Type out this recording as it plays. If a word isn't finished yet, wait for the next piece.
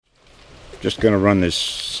Just going to run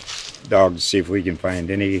this dog to see if we can find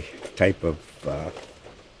any type of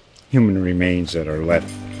human remains that are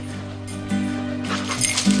left.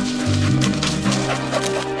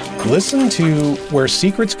 Listen to Where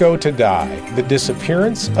Secrets Go to Die, The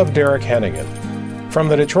Disappearance of Derek Hennigan. From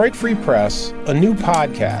the Detroit Free Press, a new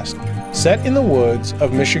podcast set in the woods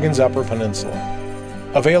of Michigan's Upper Peninsula.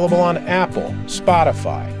 Available on Apple,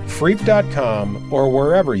 Spotify, Freep.com, or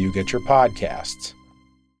wherever you get your podcasts.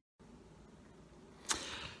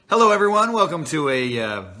 Hello, everyone. Welcome to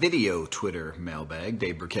a video Twitter mailbag.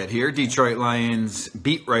 Dave Burkett here, Detroit Lions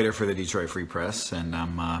beat writer for the Detroit Free Press, and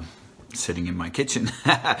I'm sitting in my kitchen.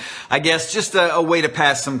 I guess just a way to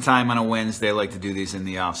pass some time on a Wednesday. I like to do these in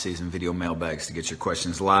the off-season video mailbags to get your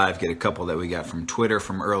questions live, get a couple that we got from Twitter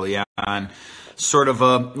from early on. Sort of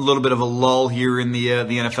a little bit of a lull here in the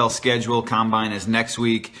NFL schedule. Combine is next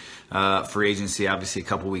week. Free agency, obviously, a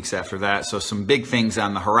couple weeks after that. So some big things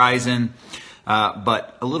on the horizon.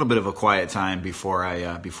 But a little bit of a quiet time before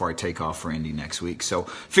I take off for Indy next week. So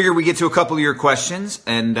figure we get to a couple of your questions,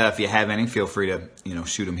 and if you have any, feel free to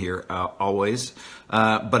shoot them here always.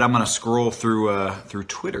 But I'm going to scroll through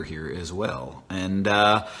Twitter here as well, and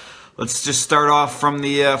let's just start off from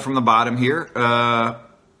the bottom here.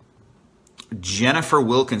 Jennifer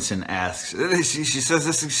Wilkinson asks, she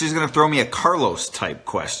says she's going to throw me a Carlos type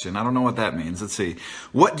question. I don't know what that means. Let's see.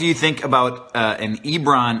 What do you think about an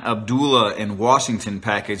Ebron Abdullah in Washington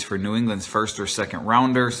package for New England's first or second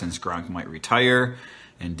rounder, since Gronk might retire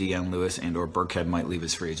and Deion Lewis and or Burkhead might leave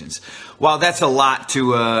as free agents? Well, that's a lot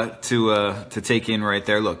to take in right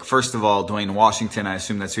there. Look, first of all, Dwayne Washington, I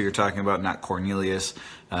assume that's who you're talking about, not Cornelius.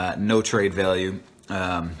 No trade value.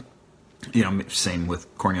 Same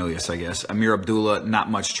with Cornelius, I guess. Amir Abdullah,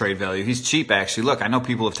 not much trade value. He's cheap, actually. Look, I know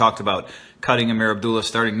people have talked about cutting Amir Abdullah,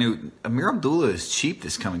 starting new. Amir Abdullah is cheap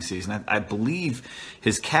this coming season. I believe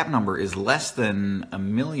his cap number is less than $1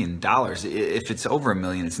 million. If it's over $1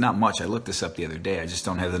 million, it's not much. I looked this up the other day. I just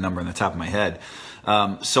don't have the number on the top of my head.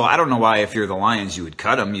 So I don't know why, if you're the Lions, you would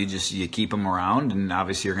cut him. You keep him around, and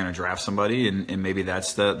obviously you're going to draft somebody, and maybe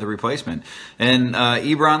that's the replacement. And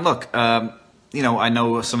Ebron, look, I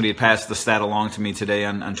know somebody had passed the stat along to me today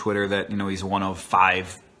on Twitter that, he's one of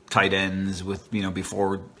 5 tight ends with,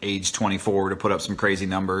 before age 24 to put up some crazy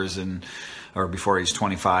numbers, or before age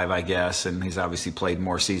 25, I guess. And he's obviously played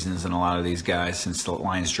more seasons than a lot of these guys since the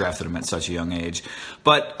Lions drafted him at such a young age.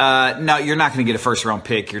 But no, you're not going to get a first-round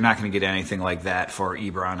pick. You're not going to get anything like that for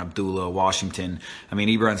Ebron Abdullah, Washington. I mean,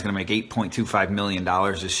 Ebron's going to make $8.25 million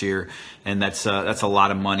this yeyear, and that's a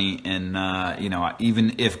lot of money. And,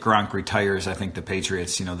 even if Gronk retires, I think the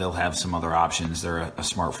Patriots, they'll have some other options. They're a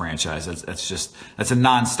smart franchise. That's a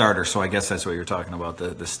non-starter, so I guess that's what you're talking about,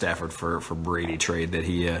 the Stafford for Brady trade that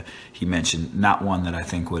he mentioned. Not one that I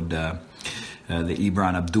think would the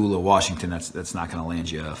Ebron Abdullah Washington. That's not going to land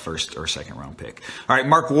you a first or second round pick. All right,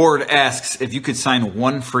 Mark Ward asks, if you could sign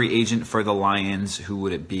one free agent for the Lions, who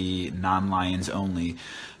would it be? Non-Lions only.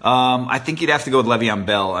 I think you'd have to go with Le'Veon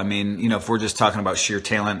Bell. I mean, if we're just talking about sheer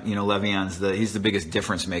talent, Le'Veon's he's the biggest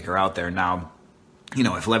difference maker out there now.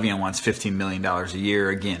 If Le'Veon wants $15 million a year,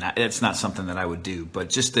 again, it's not something that I would do. But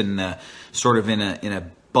just in a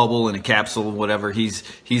bubble, in a capsule, whatever, he's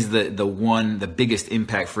the biggest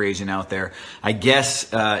impact free agent out there. I guess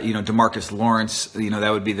DeMarcus Lawrence, that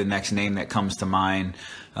would be the next name that comes to mind.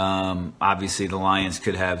 Obviously the Lions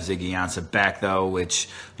could have Ziggy Ansah back, though, which,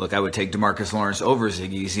 look, I would take DeMarcus Lawrence over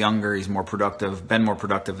Ziggy. He's younger, he's more productive, been more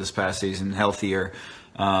productive this past season, healthier.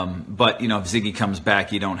 But if Ziggy comes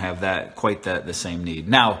back, you don't have quite the same need.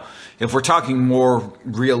 Now, if we're talking more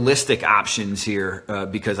realistic options here,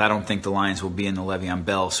 because I don't think the Lions will be in the Le'Veon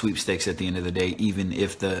Bell sweepstakes at the end of the day, even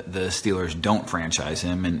if the Steelers don't franchise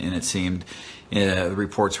him, and it seemed the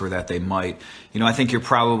reports were that they might. I think you're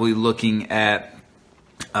probably looking at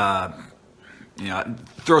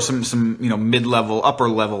throw some mid-level, upper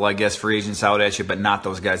level, I guess, free agents out at you, but not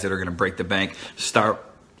those guys that are going to break the bank. Star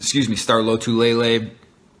Lotulelei.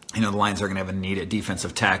 The Lions are going to have a need at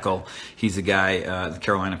defensive tackle. He's the guy, the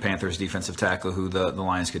Carolina Panthers defensive tackle, who the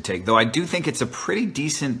Lions could take. Though I do think it's a pretty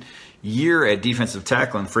decent year at defensive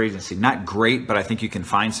tackle in free agency. Not great, but I think you can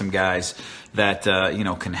find some guys that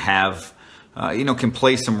can have can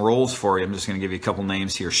play some roles for you. I'm just going to give you a couple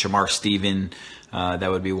names here. Shamar Stephen,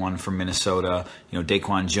 that would be one from Minnesota.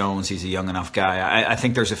 Daquan Jones, he's a young enough guy. I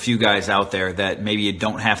think there's a few guys out there that maybe you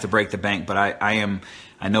don't have to break the bank, but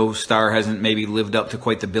I know Starr hasn't maybe lived up to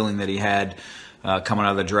quite the billing that he had coming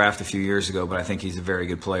out of the draft a few years ago, but I think he's a very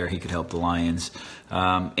good player. He could help the Lions.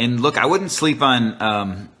 And look, I wouldn't sleep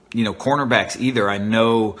on cornerbacks either. I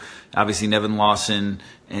know obviously Nevin Lawson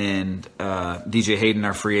and DJ Hayden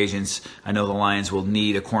are free agents. I know the Lions will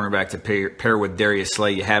need a cornerback to pair with Darius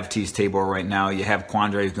Slay. You have Teez Tabor right now. You have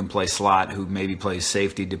Quandre who can play slot, who maybe plays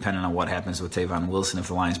safety depending on what happens with Tavon Wilson if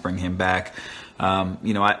the Lions bring him back.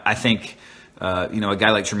 I think a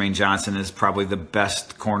guy like Jermaine Johnson is probably the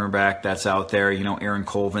best cornerback that's out there. Aaron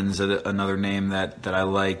Colvin's another name that I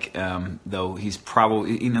like, though he's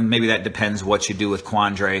probably, maybe that depends what you do with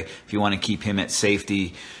Quandre. If you want to keep him at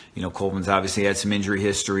safety, Colvin's obviously had some injury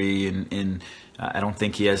history, and I don't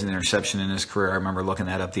think he has an interception in his career. I remember looking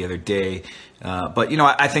that up the other day. But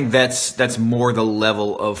I think that's more the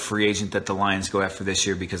level of free agent that the Lions go after this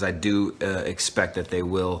year, because I do expect that they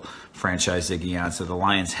will franchise Ziggy Ansah. The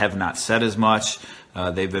Lions have not said as much.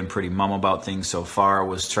 They've been pretty mum about things so far. I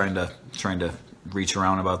was trying to reach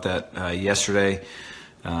around about that yesterday,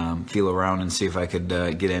 feel around and see if I could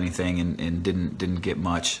get anything, and didn't get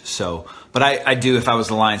much. So, but I do, if I was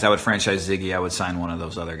the Lions, I would franchise Ziggy. I would sign one of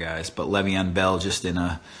those other guys. But Le'Veon Bell, just in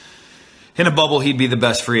a bubble, he'd be the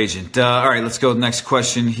best free agent. All right, let's go to the next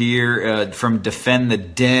question here from Defend the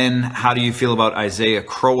Den. How do you feel about Isaiah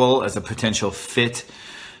Crowell as a potential fit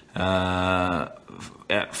for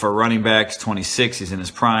running backs? 26, he's in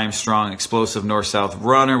his prime, strong, explosive north-south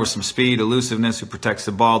runner with some speed, elusiveness, who protects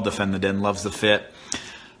the ball. Defend the Den loves the fit.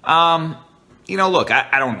 Look,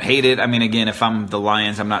 I don't hate it. I mean, again, if I'm the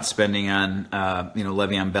Lions, I'm not spending on,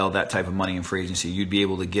 Le'Veon Bell, that type of money in free agency. You'd be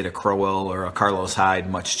able to get a Crowell or a Carlos Hyde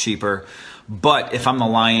much cheaper. But if I'm the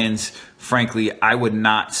Lions, frankly, I would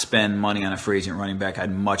not spend money on a free agent running back.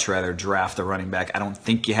 I'd much rather draft a running back. I don't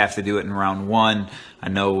think you have to do it in round one. I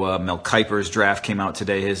know Mel Kiper's draft came out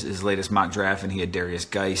today, his latest mock draft, and he had Darius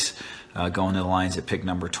Geis going to the Lions at pick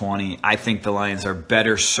number 20. I think the Lions are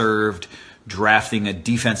better served drafting a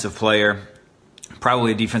defensive player,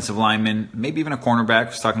 probably a defensive lineman, maybe even a cornerback. I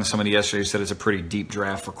was talking to somebody yesterday who said it's a pretty deep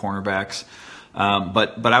draft for cornerbacks.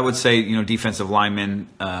 But I would say, defensive lineman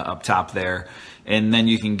up top there. And then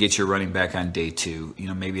you can get your running back on day two.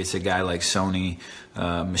 Maybe it's a guy like Sony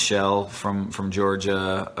Michel from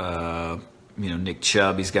Georgia, Nick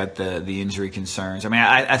Chubb. He's got the injury concerns. I mean,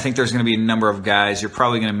 I think there's going to be a number of guys. You're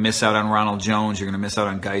probably going to miss out on Ronald Jones. You're going to miss out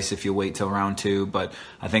on Geis if you wait till round two. But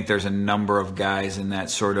I think there's a number of guys in that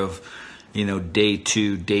sort of, day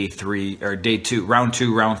two, day three, or day two, round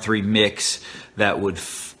three mix that would,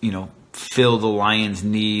 fill the Lions'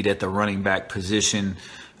 need at the running back position,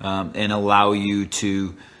 and allow you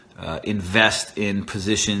to invest in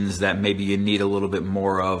positions that maybe you need a little bit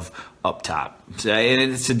more of up top. And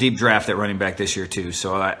it's a deep draft at running back this year too.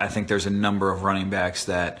 So I think there's a number of running backs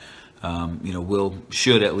that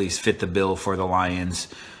should at least fit the bill for the Lions.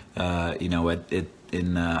 Somewhere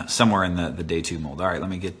in the day two mold. All right, let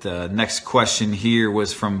me get the next question here.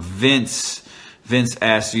 Was from Vince. Vince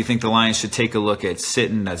asked, do you think the Lions should take a look at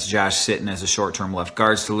Sitton, that's Josh Sitton, as a short-term left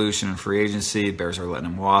guard solution in free agency? Bears are letting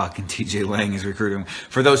him walk, and TJ Lang is recruiting him.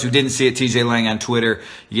 For those who didn't see it, TJ Lang on Twitter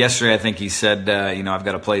yesterday, I think he said, I've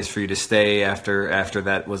got a place for you to stay after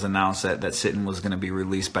that was announced that Sitton was going to be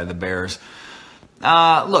released by the Bears.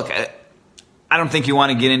 Look, I don't think you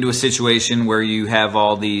want to get into a situation where you have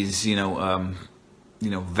all these,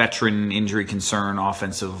 veteran injury concern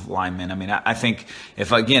offensive linemen. I mean, I think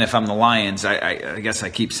if I'm the Lions, I guess I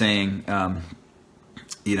keep saying,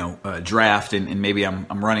 draft, and maybe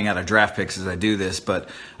I'm running out of draft picks as I do this, but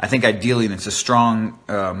I think ideally, and it's a strong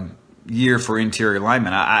year for interior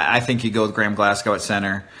linemen. I think you go with Graham Glasgow at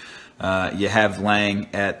center. You have Lang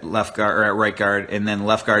at left guard or at right guard, and then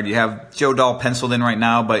left guard you have Joe Dahl penciled in right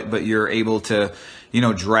now, but you're able to,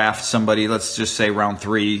 draft somebody. Let's just say round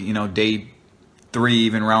 3, day 3,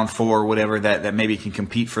 even round 4, whatever, that maybe can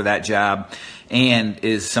compete for that job, and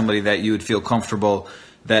is somebody that you would feel comfortable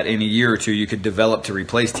that in a year or two you could develop to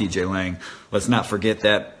replace TJ Lang. Let's not forget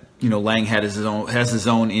that Lang has his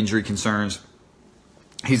own injury concerns.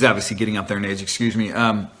 He's obviously getting up there in age,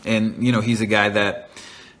 and he's a guy that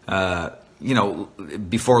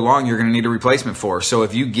before long you're going to need a replacement for. So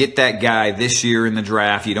if you get that guy this year in the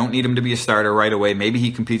draft, you don't need him to be a starter right away. Maybe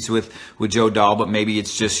he competes with Joe Dahl, but maybe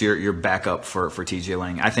it's just your backup for TJ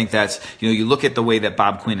Lang. I think that's, you look at the way that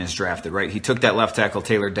Bob Quinn is drafted, right? He took that left tackle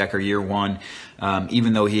Taylor Decker year 1,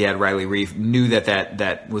 even though he had Riley Reif, knew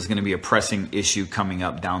that was going to be a pressing issue coming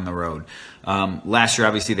up down the road. Last year,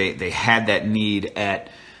 obviously, they had that need at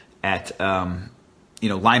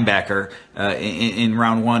linebacker in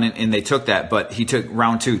round 1, and they took that. But he took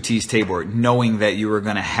round 2, Teez Tabor, knowing that you were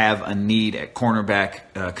going to have a need at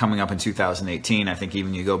cornerback coming up in 2018. I think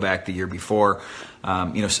even you go back the year before,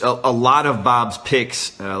 A lot of Bob's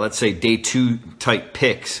picks, let's say day 2 type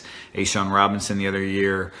picks, A'Shawn Robinson the other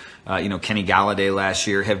year, Kenny Galladay last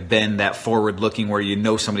year, have been that forward-looking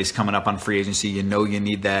where somebody's coming up on free agency. You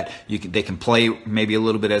need that. They can play maybe a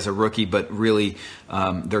little bit as a rookie, but really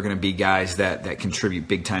they're going to be guys that contribute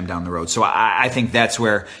big time down the road. So I think that's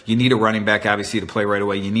where you need a running back, obviously, to play right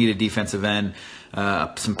away. You need a defensive end,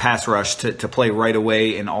 some pass rush to play right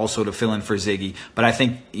away, and also to fill in for Ziggy. But I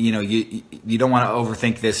think you don't want to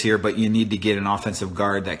overthink this here, but you need to get an offensive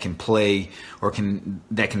guard that can play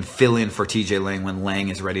that can fill in for TJ Lang when Lang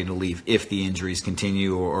is ready to leave, if the injuries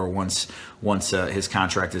continue or once his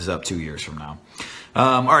contract is up 2 years from now.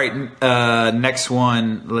 All right, next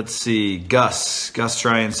one. Let's see. Gus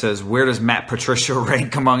Tryon says, where does Matt Patricia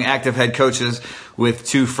rank among active head coaches with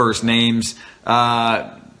 2 first names?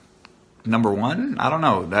 Number 1? I don't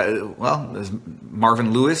know. There's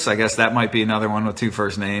Marvin Lewis. I guess that might be another one with 2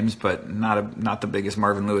 first names, but not the biggest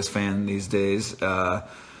Marvin Lewis fan these days.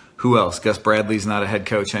 Who else? Gus Bradley's not a head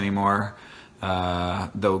coach anymore.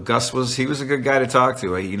 Though Gus was a good guy to talk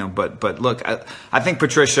to, but look, I think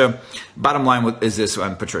Patricia, bottom line is this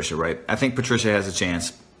on Patricia, right? I think Patricia has a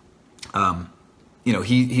chance.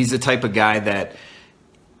 He's the type of guy that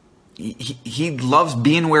he loves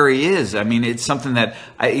being where he is. I mean, it's something that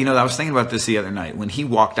I was thinking about this the other night when he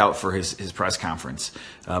walked out for his press conference.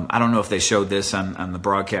 I don't know if they showed this on the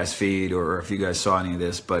broadcast feed or if you guys saw any of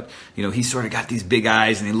this, but he sort of got these big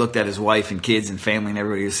eyes and he looked at his wife and kids and family and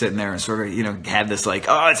everybody was sitting there and sort of had this like,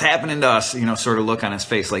 oh, it's happening to us, sort of look on his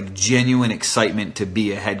face, like genuine excitement to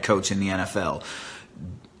be a head coach in the NFL.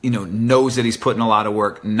 Knows that he's putting a lot of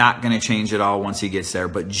work, not going to change it all once he gets there,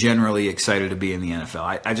 but generally excited to be in the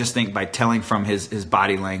NFL. I just think by telling from his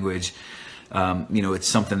body language, it's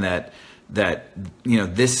something that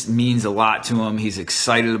this means a lot to him. He's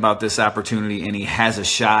excited about this opportunity, and he has a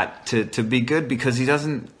shot to be good because he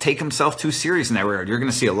doesn't take himself too serious in that regard. You're going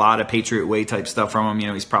to see a lot of Patriot Way type stuff from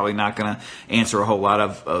him. He's probably not going to answer a whole lot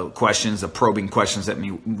of questions, the probing questions that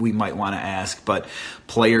we might want to ask, but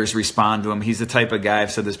players respond to him. He's the type of guy,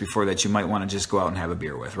 I've said this before, that you might want to just go out and have a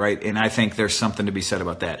beer with, right? And I think there's something to be said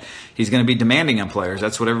about that. He's going to be demanding on players.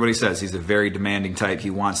 That's what everybody says. He's a very demanding type. He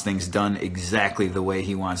wants things done exactly the way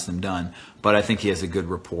he wants them done. But I think he has a good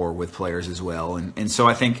rapport with players as well. And so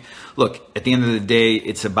I think, look, at the end of the day,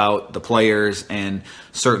 it's about the players, and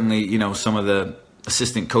certainly, some of the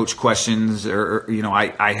assistant coach questions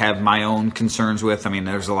I have my own concerns with. I mean,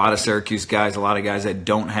 there's a lot of Syracuse guys, a lot of guys that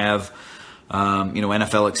don't have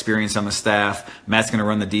NFL experience on the staff. Matt's going to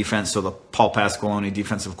run the defense, so the Paul Pasqualone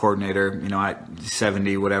defensive coordinator,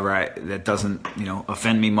 70, whatever, that doesn't,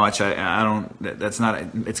 offend me much. It's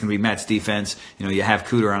going to be Matt's defense. You have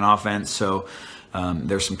Cooter on offense, so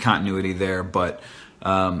there's some continuity there. But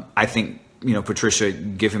I think, Patricia,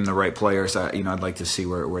 give him the right players. I'd like to see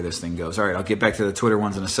where this thing goes. All right, I'll get back to the Twitter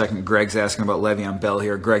ones in a second. Greg's asking about Le'Veon Bell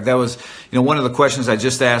here. Greg, that was, one of the questions I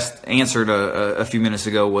just answered a few minutes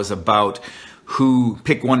ago was about who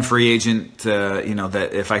pick one free agent, that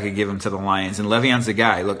if I could give him to the Lions. And Le'Veon's the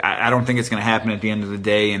guy. Look, I don't think it's going to happen at the end of the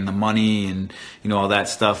day, and the money and, all that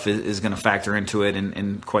stuff is going to factor into it.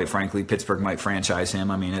 And quite frankly, Pittsburgh might franchise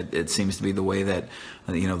him. I mean, it seems to be the way that,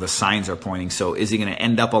 the signs are pointing. So is he going to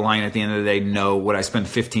end up a Lion at the end of the day? No. Would I spend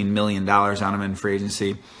 $15 million on him in free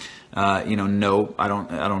agency? No, I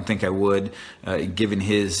don't think I would, given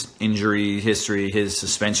his injury history, his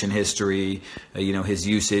suspension history, his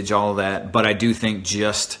usage, all of that. But I do think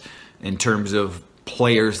just in terms of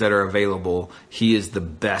players that are available, he is the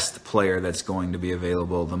best player that's going to be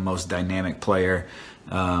available, the most dynamic player.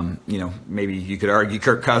 Maybe you could argue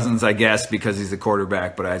Kirk Cousins, I guess, because he's the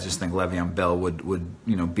quarterback, but I just think Le'Veon Bell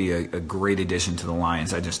would be a great addition to the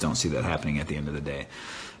Lions. I just don't see that happening at the end of the day.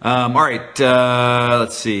 All right,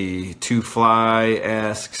 let's see. Two Fly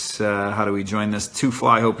asks, how do we join this? Two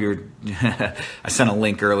Fly, hope you're... I sent a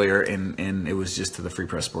link earlier, and it was just to the Free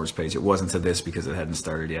Press Sports page. It wasn't to this because it hadn't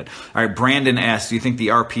started yet. All right, Brandon asks, do you think the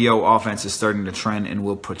RPO offense is starting to trend, and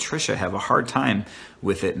will Patricia have a hard time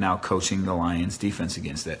with it now coaching the Lions defense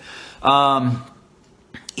against it?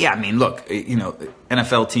 Yeah, I mean, look,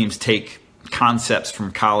 NFL teams take concepts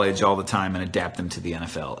from college all the time and adapt them to the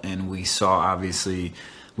NFL. And we saw, obviously...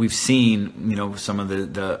 We've seen, some of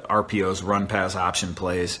the RPOs, run pass option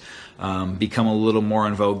plays, become a little more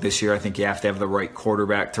in vogue this year. I think you have to have the right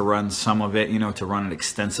quarterback to run some of it, to run it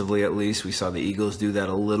extensively at least. We saw the Eagles do that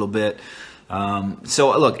a little bit.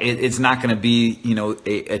 So, look, it's not going to be,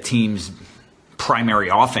 a team's primary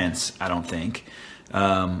offense, I don't think.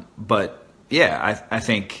 But, yeah, I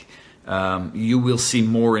think you will see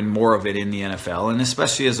more and more of it in the NFL, and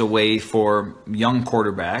especially as a way for young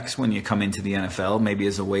quarterbacks when you come into the NFL, maybe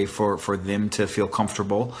as a way for them to feel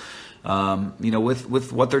comfortable,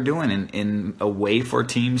 with what they're doing, and in a way for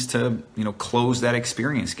teams to, close that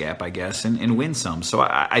experience gap, I guess, and win some. So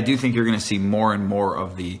I do think you're going to see more and more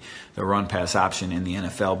of the run-pass option in the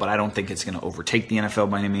NFL, but I don't think it's going to overtake the NFL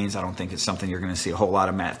by any means. I don't think it's something you're going to see a whole lot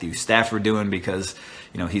of Matthew Stafford doing, because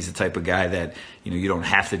he's the type of guy that you don't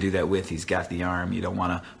have to do that with. He's got the arm. You don't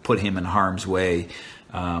want to put him in harm's way.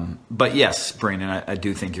 But yes, Brandon, I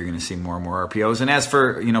do think you're going to see more and more RPOs. And as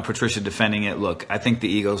for Patricia defending it, look, I think the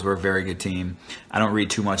Eagles were a very good team. I don't read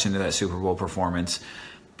too much into that Super Bowl performance.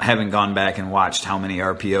 I haven't gone back and watched how many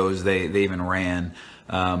RPOs they even ran.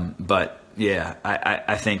 But yeah,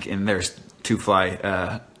 I think, and there's Two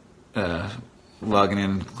Fly logging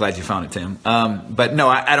in. Glad you found it, Tim. But no,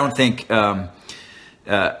 I don't think.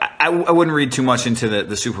 I wouldn't read too much into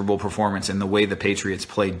the Super Bowl performance and the way the Patriots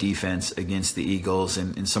played defense against the Eagles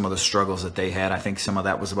and some of the struggles that they had. I think some of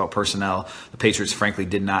that was about personnel. The Patriots, frankly,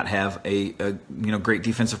 did not have a great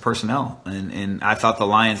defensive personnel. And I thought the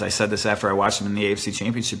Lions, I said this after I watched them in the AFC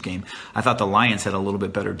Championship game, I thought the Lions had a little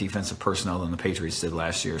bit better defensive personnel than the Patriots did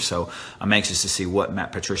last year. So I'm anxious to see what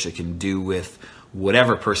Matt Patricia can do with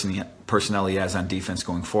whatever personnel he has on defense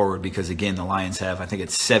going forward, because again, the Lions have, I think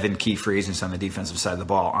it's 7 key free agents on the defensive side of the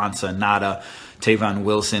ball: Ansah, Nada, Tavon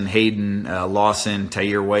Wilson, Hayden, Lawson,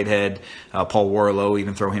 Tahir Whitehead, Paul Warlow,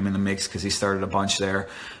 even throw him in the mix because he started a bunch there.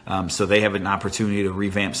 So they have an opportunity to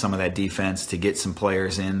revamp some of that defense, to get some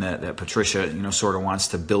players in that Patricia sort of wants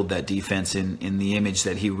to build that defense in the image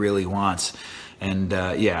that he really wants. And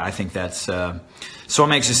I think that's so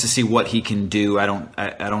I'm anxious to see what he can do. I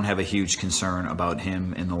don't have a huge concern about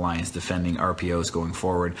him and the Lions defending RPOs going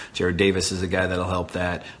forward. Jared Davis is a guy that'll help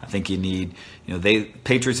that. I think you need,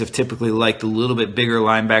 Patriots have typically liked a little bit bigger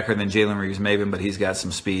linebacker than Jalen Reeves-Maybin, but he's got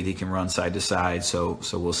some speed. He can run side to side, so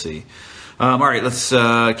we'll see. All right, let's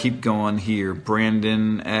keep going here.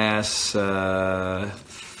 Brandon asks,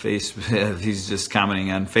 he's just commenting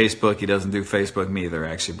on Facebook. He doesn't do Facebook. Me either,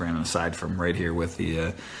 actually, Brandon, aside from right here with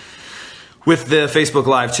the Facebook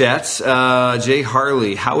live chats. Jay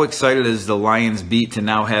Harley, how excited is the Lions beat to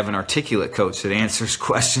now have an articulate coach that answers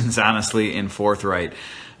questions honestly and forthright?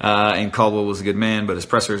 And Caldwell was a good man, but his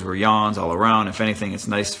pressers were yawns all around. If anything, it's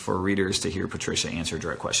nice for readers to hear Patricia answer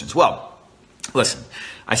direct questions. Well, listen,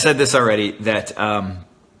 I said this already, that I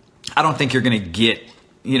don't think you're going to get,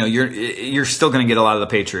 you're still going to get a lot of the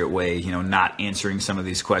Patriot way, not answering some of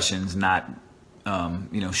these questions, not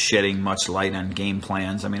shedding much light on game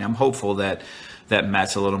plans. I mean, I'm hopeful that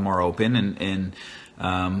Matt's a little more open, and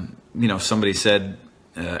somebody said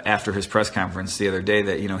after his press conference the other day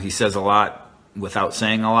that he says a lot without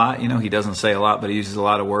saying a lot. He doesn't say a lot, but he uses a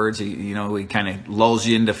lot of words. He kind of lulls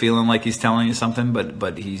you into feeling like he's telling you something,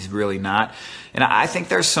 but he's really not. And I think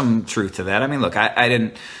there's some truth to that. I mean, look, I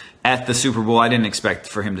didn't. At the Super Bowl, I didn't expect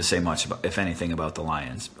for him to say much, if anything, about the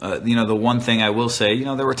Lions. The one thing I will say,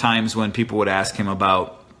 there were times when people would ask him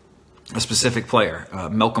about a specific player,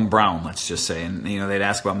 Malcolm Brown, let's just say, and they'd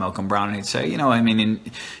ask about Malcolm Brown, and he'd say,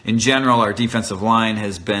 in general, our defensive line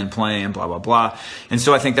has been playing blah blah blah, and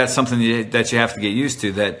so I think that's something that you have to get used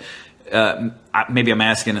to. That maybe I'm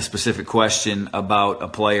asking a specific question about a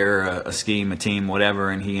player, a scheme, a team,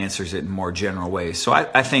 whatever, and he answers it in more general ways. So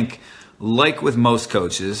I think, like with most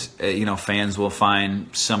coaches, fans will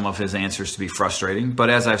find some of his answers to be frustrating.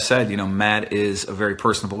 But as I've said, Matt is a very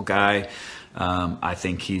personable guy. I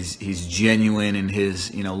think he's genuine in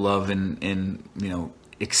his love and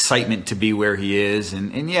excitement to be where he is.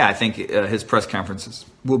 And I think his press conferences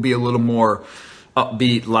will be a little more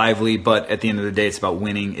upbeat, lively, but at the end of the day, it's about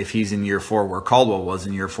winning. If he's in year 4 where Caldwell was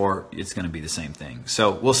in year 4, it's going to be the same thing.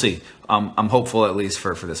 So we'll see. I'm hopeful at least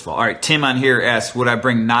for this fall. All right, Tim on here asks, would I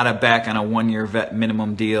bring Nada back on a 1-year vet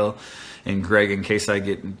minimum deal? And Greg, in case I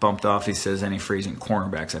get bumped off, he says any free agent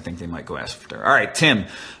cornerbacks. I think they might go after. All right, Tim,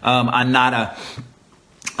 on Nada.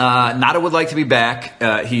 Nada would like to be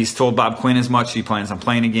back. He's told Bob Quinn as much. He plans on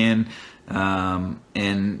playing again. I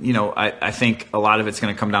think a lot of it's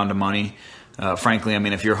going to come down to money. Frankly, I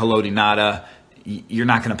mean, if you're Haloti Ngata, you're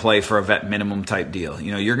not going to play for a vet minimum type deal.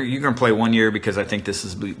 You're going to play 1 year because I think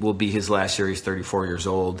will be his last year. He's 34 years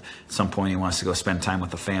old. At some point, he wants to go spend time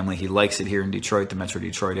with the family. He likes it here in Detroit, the Metro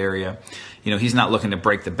Detroit area. He's not looking to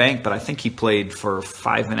break the bank, but I think he played for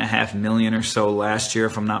 $5.5 million or so last year,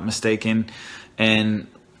 if I'm not mistaken. And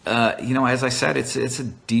as I said, it's a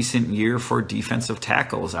decent year for defensive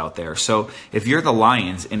tackles out there. So if you're the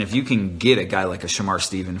Lions, and if you can get a guy like a Shamar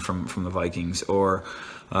Stephen from the Vikings, or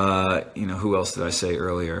who else did I say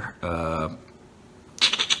earlier?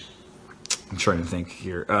 I'm trying to think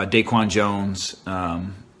here. Daquan Jones.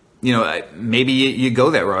 Maybe you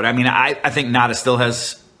go that road. I mean, I think Nada still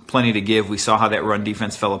has plenty to give. We saw how that run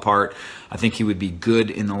defense fell apart. I think he would be good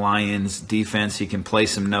in the Lions defense. He can play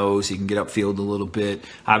some nose. He can get upfield a little bit.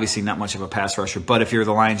 Obviously not much of a pass rusher. But if you're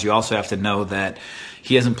the Lions, you also have to know that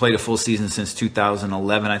he hasn't played a full season since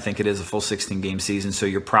 2011. I think it is a full 16-game season. So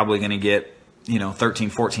you're probably going to get 13,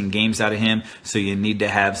 14 games out of him, so you need to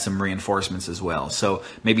have some reinforcements as well. So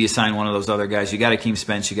maybe you sign one of those other guys. You got Akeem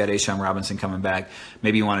Spence, you got A'Shawn Robinson coming back.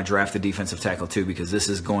 Maybe you want to draft a defensive tackle too, because this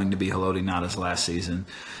is going to be Haloti Ngata's last season.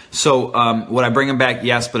 So would I bring him back?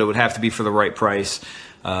 Yes, but it would have to be for the right price.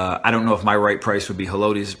 I don't know if my right price would be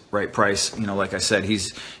Haloti's right price. Like I said,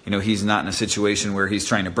 he's not in a situation where he's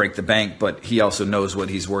trying to break the bank, but he also knows what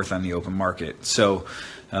he's worth on the open market. So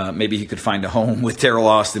maybe he could find a home with Teryl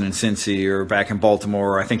Austin in Cincy or back in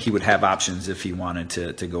Baltimore. I think he would have options if he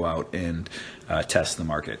wanted to go out and test the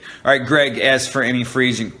market. All right, Greg, as for any free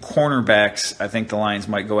agent cornerbacks, I think the Lions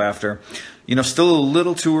might go after. Still a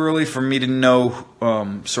little too early for me to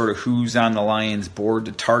know sort of who's on the Lions board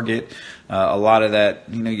to target. A lot of that,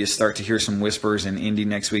 you start to hear some whispers in Indy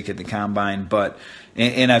next week at the Combine. But,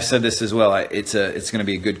 and I've said this as well, it's going to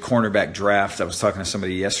be a good cornerback draft. I was talking to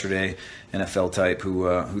somebody yesterday, NFL type,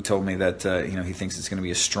 who told me that he thinks it's going to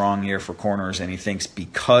be a strong year for corners, and he thinks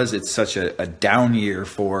because it's such a down year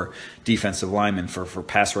for defensive linemen, for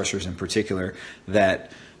pass rushers in particular,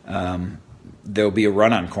 that there'll be a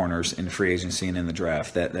run on corners in free agency and in the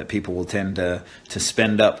draft, that people will tend to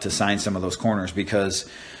spend up to sign some of those corners because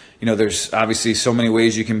there's obviously so many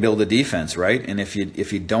ways you can build a defense, right? And if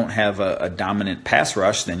you don't have a dominant pass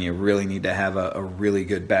rush, then you really need to have a really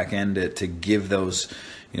good back end to give those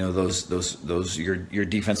your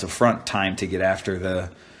defensive front time to get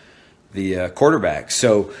after the quarterback.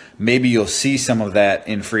 So maybe you'll see some of that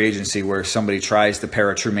in free agency where somebody tries to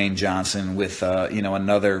pair a Trumaine Johnson with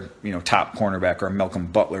another top cornerback, or Malcolm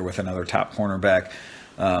Butler with another top cornerback,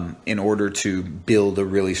 in order to build a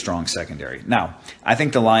really strong secondary. Now, I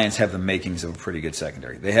think the Lions have the makings of a pretty good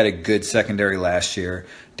secondary. They had a good secondary last year.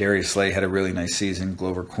 Darius Slay had a really nice season.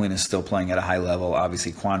 Glover Quinn is still playing at a high level.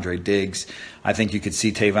 Obviously, Quandre Diggs. I think you could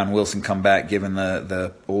see Tavon Wilson come back given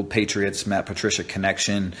the old Patriots, Matt Patricia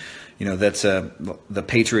connection. The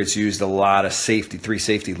Patriots used a lot of three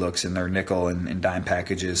safety looks in their nickel and dime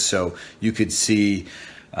packages. So you could see,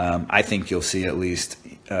 I think you'll see at least,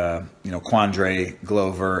 Quandre,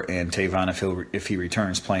 Glover, and Tavon if he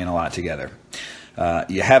returns playing a lot together.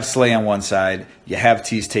 You have Slay on one side, you have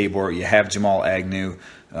Tease Tabor, you have Jamal Agnew,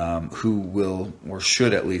 who will or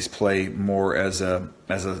should at least play more as a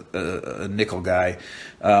nickel guy,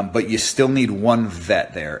 but you still need one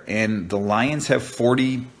vet there, and the Lions have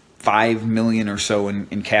 $45 million or so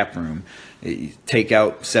in cap room. You take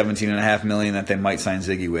out $17.5 million that they might sign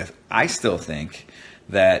Ziggy with. I still think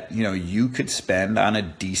that you could spend on a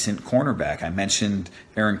decent cornerback. I mentioned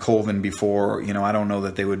Aaron Colvin before. I don't know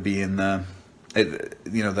that they would be in the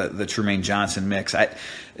Trumaine Johnson mix.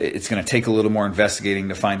 It's going to take a little more investigating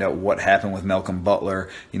to find out what happened with Malcolm Butler.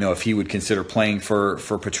 If he would consider playing for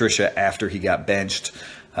Patricia after he got benched.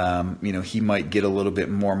 He might get a little bit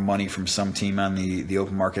more money from some team on the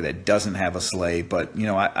open market that doesn't have a Slay. But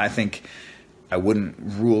I think I wouldn't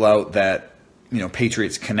rule out that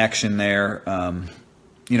Patriots connection there.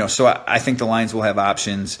 So I think the Lions will have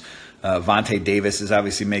options. Vontae Davis is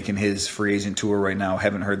obviously making his free agent tour right now.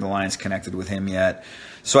 Haven't heard the Lions connected with him yet.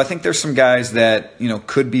 So I think there's some guys that,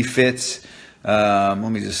 could be fits. Let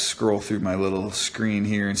me just scroll through my little screen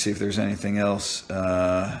here and see if there's anything else.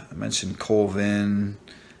 I mentioned Colvin.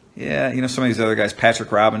 Yeah, some of these other guys.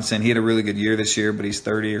 Patrick Robinson, he had a really good year this year, but he's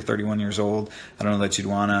 30 or 31 years old. I don't know that you'd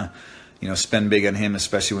want to spend big on him,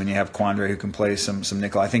 especially when you have Quandre who can play some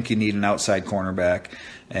nickel. I think you need an outside cornerback,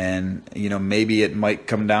 and maybe it might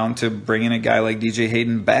come down to bringing a guy like DJ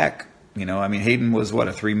Hayden back. Hayden was a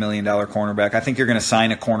 $3 million cornerback. I think you're going to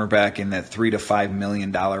sign a cornerback in that $3 to $5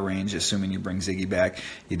 million range, assuming you bring Ziggy back.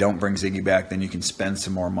 You don't bring Ziggy back, then you can spend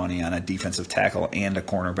some more money on a defensive tackle and a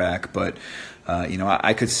cornerback. But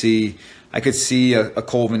I could see a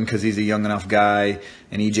Colvin because he's a young enough guy,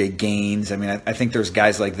 and EJ Gaines. I think there's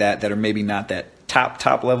guys like that are maybe not that top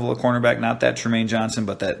level of cornerback, not that Trumaine Johnson,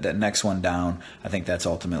 but that next one down. I think that's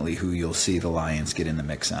ultimately who you'll see the Lions get in the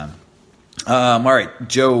mix on. All right,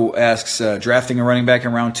 Joe asks, drafting a running back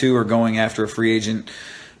in round 2 or going after a free agent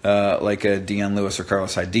like a Dion Lewis or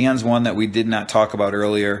Carlos Hyde. Dion's one that we did not talk about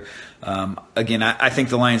earlier. Again, I think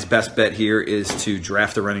the Lions' best bet here is to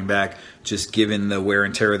draft a running back, just given the wear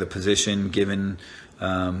and tear of the position, given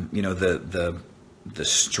the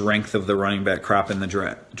strength of the running back crop in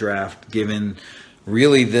the draft, given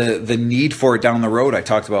really the need for it down the road. I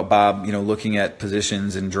talked about Bob, looking at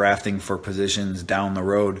positions and drafting for positions down the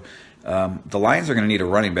road. The Lions are going to need a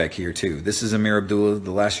running back here too. This is Ameer Abdullah,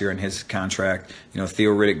 the last year in his contract.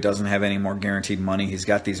 Theo Riddick doesn't have any more guaranteed money. He's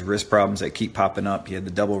got these wrist problems that keep popping up. He had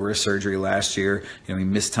the double wrist surgery last year. He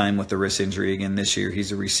missed time with the wrist injury again this year.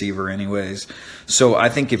 He's a receiver anyways. So I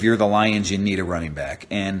think if you're the Lions, you need a running back.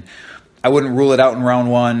 And I wouldn't rule it out in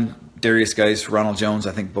round one. Darius Geis, Ronald Jones,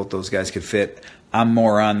 I think both those guys could fit. I'm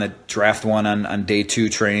more on the draft one on day 2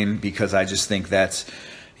 train because I just think that's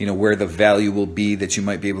where the value will be, that you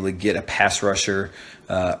might be able to get a pass rusher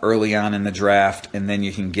early on in the draft, and then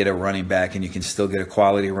you can get a running back, and you can still get a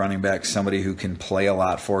quality running back, somebody who can play a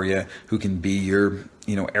lot for you, who can be your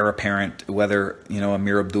heir apparent, whether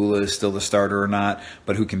Ameer Abdullah is still the starter or not,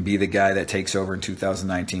 but who can be the guy that takes over in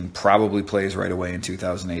 2019, probably plays right away in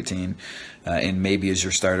 2018, and maybe is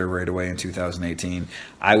your starter right away in 2018.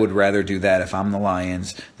 I would rather do that if I'm the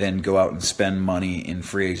Lions than go out and spend money in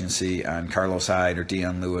free agency on Carlos Hyde or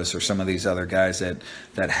Dion Lewis or some of these other guys that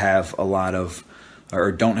have a lot of,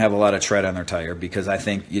 or don't have a lot of tread on their tire, because I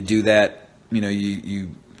think you do that,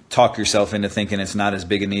 you talk yourself into thinking it's not as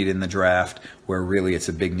big a need in the draft, where really it's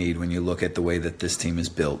a big need when you look at the way that this team is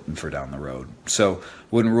built and for down the road. So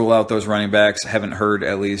wouldn't rule out those running backs. Haven't heard,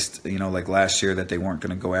 at least, like last year, that they weren't going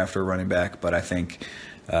to go after a running back, but I think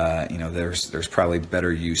there's probably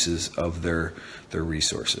better uses of their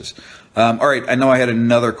resources. All right, I know I had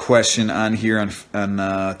another question on here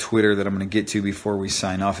on Twitter that I'm going to get to before we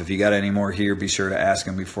sign off. If you got any more here, be sure to ask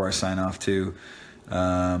them before I sign off too.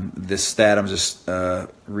 This stat, I'm just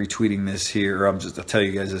retweeting this here, or I'll tell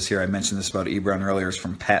you guys this here. I mentioned this about Ebron earlier. It's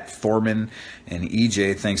from Pat Thorman and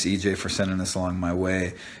EJ. Thanks, EJ, for sending this along my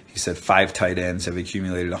way. He said 5 tight ends have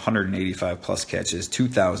accumulated 185 plus catches,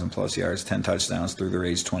 2,000 plus yards, 10 touchdowns through their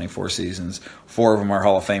age 24 seasons. 4 of them are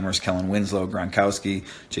Hall of Famers: Kellen Winslow, Gronkowski,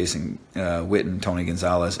 Jason Witten, Tony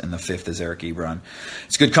Gonzalez, and the 5th is Eric Ebron.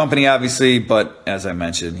 It's good company, obviously, but as I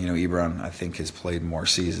mentioned, Ebron, I think, has played more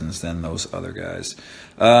seasons than those other guys.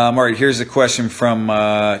 All right, here's a question from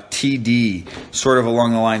TD, sort of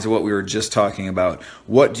along the lines of what we were just talking about.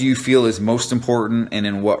 What do you feel is most important, and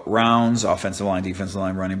in what rounds, offensive line, defensive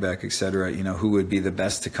line, running back, etc., who would be the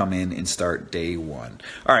best to come in and start day one?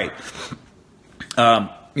 All right.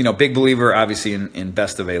 Big believer, obviously, in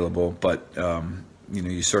best available, but,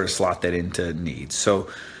 you sort of slot that into needs. So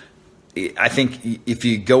I think if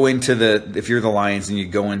you're the Lions and you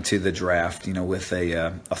go into the draft, with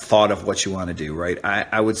a thought of what you want to do, right?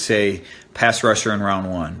 I would say pass rusher in round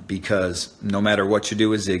 1, because no matter what you do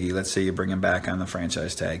with Ziggy, let's say you bring him back on the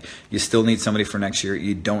franchise tag, you still need somebody for next year.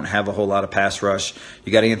 You don't have a whole lot of pass rush.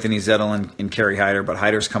 You got Anthony Zettel and Kerry Hyder, but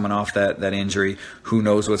Hyder's coming off that injury. Who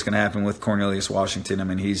knows what's going to happen with Cornelius Washington? I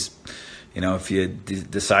mean, he's, if you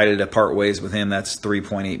decided to part ways with him, that's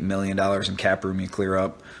 $3.8 million in cap room you clear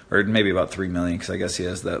up, or maybe about $3 million, because I guess he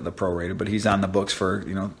has the prorated, but he's on the books for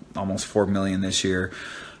almost $4 million this year.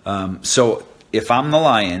 So if I'm the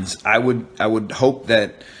Lions, I would hope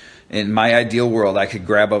that in my ideal world I could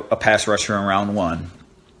grab a pass rusher in round 1.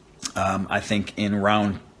 I think in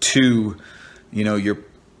round 2, you're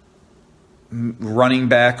running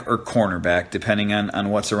back or cornerback, depending on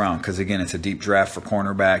what's around. Because, again, it's a deep draft for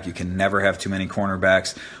cornerback. You can never have too many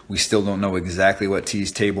cornerbacks. We still don't know exactly what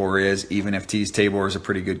Teez Tabor is. Even if Teez Tabor is a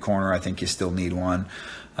pretty good corner, I think you still need one.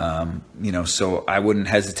 So I wouldn't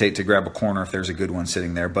hesitate to grab a corner if there's a good one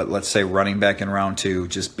sitting there. But let's say running back in round 2,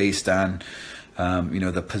 just based on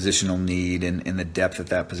the positional need and the depth at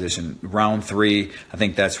that position. Round 3, I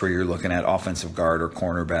think that's where you're looking at offensive guard or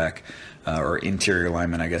cornerback, or interior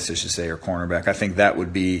lineman, I guess I should say, or cornerback. I think that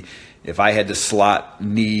would be, if I had to slot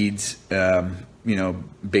needs,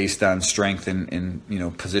 based on strength and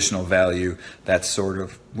positional value, that's sort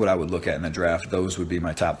of what I would look at in the draft. Those would be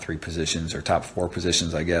my top 3 positions, or top 4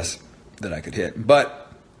 positions, I guess, that I could hit.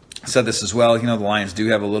 But I said this as well, the Lions do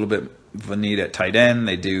have a little bit of a need at tight end.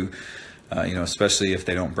 They do, especially if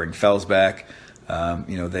they don't bring Fells back.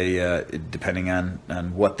 They depending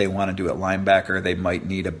on what they want to do at linebacker, they might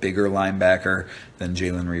need a bigger linebacker than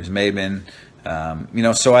Jalen Reeves-Maybin.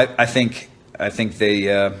 So I think they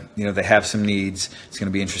they have some needs. It's going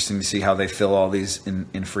to be interesting to see how they fill all these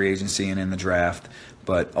in free agency and in the draft.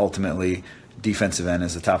 But ultimately, defensive end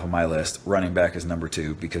is the top of my list. Running back is number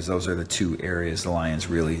 2, because those are the 2 areas the Lions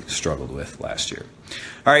really struggled with last year.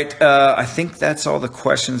 All right, I think that's all the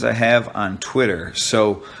questions I have on Twitter.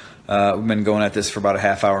 So we've been going at this for about a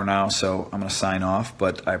half hour now, so I'm going to sign off.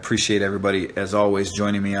 But I appreciate everybody, as always,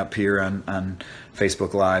 joining me up here on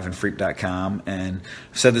Facebook Live and Freep.com. And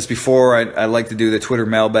I've said this before, I like to do the Twitter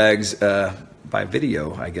mailbags by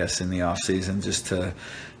video, I guess, in the off season, just to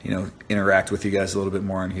interact with you guys a little bit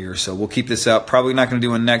more on here. So we'll keep this up. Probably not going to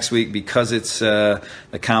do one next week because it's the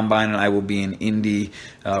Combine, and I will be in Indy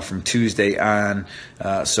from Tuesday on.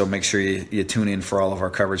 So make sure you tune in for all of our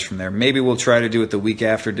coverage from there. Maybe we'll try to do it the week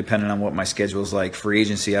after, depending on what my schedule is like. Free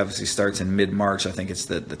agency obviously starts in mid-March. I think it's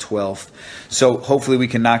the 12th. So hopefully we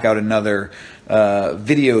can knock out another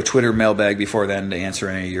video Twitter mailbag before then to answer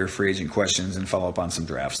any of your free agent questions and follow up on some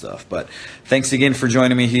draft stuff. But thanks again for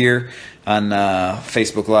joining me here on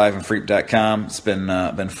Facebook Live and Freep.com. It's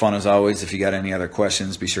been fun as always. If you got any other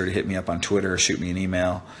questions, be sure to hit me up on Twitter or shoot me an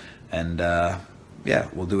email. And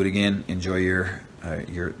we'll do it again. Enjoy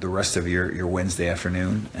the rest of your Wednesday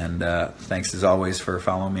afternoon. And thanks as always for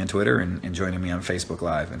following me on Twitter and joining me on Facebook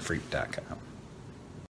Live and Freep.com.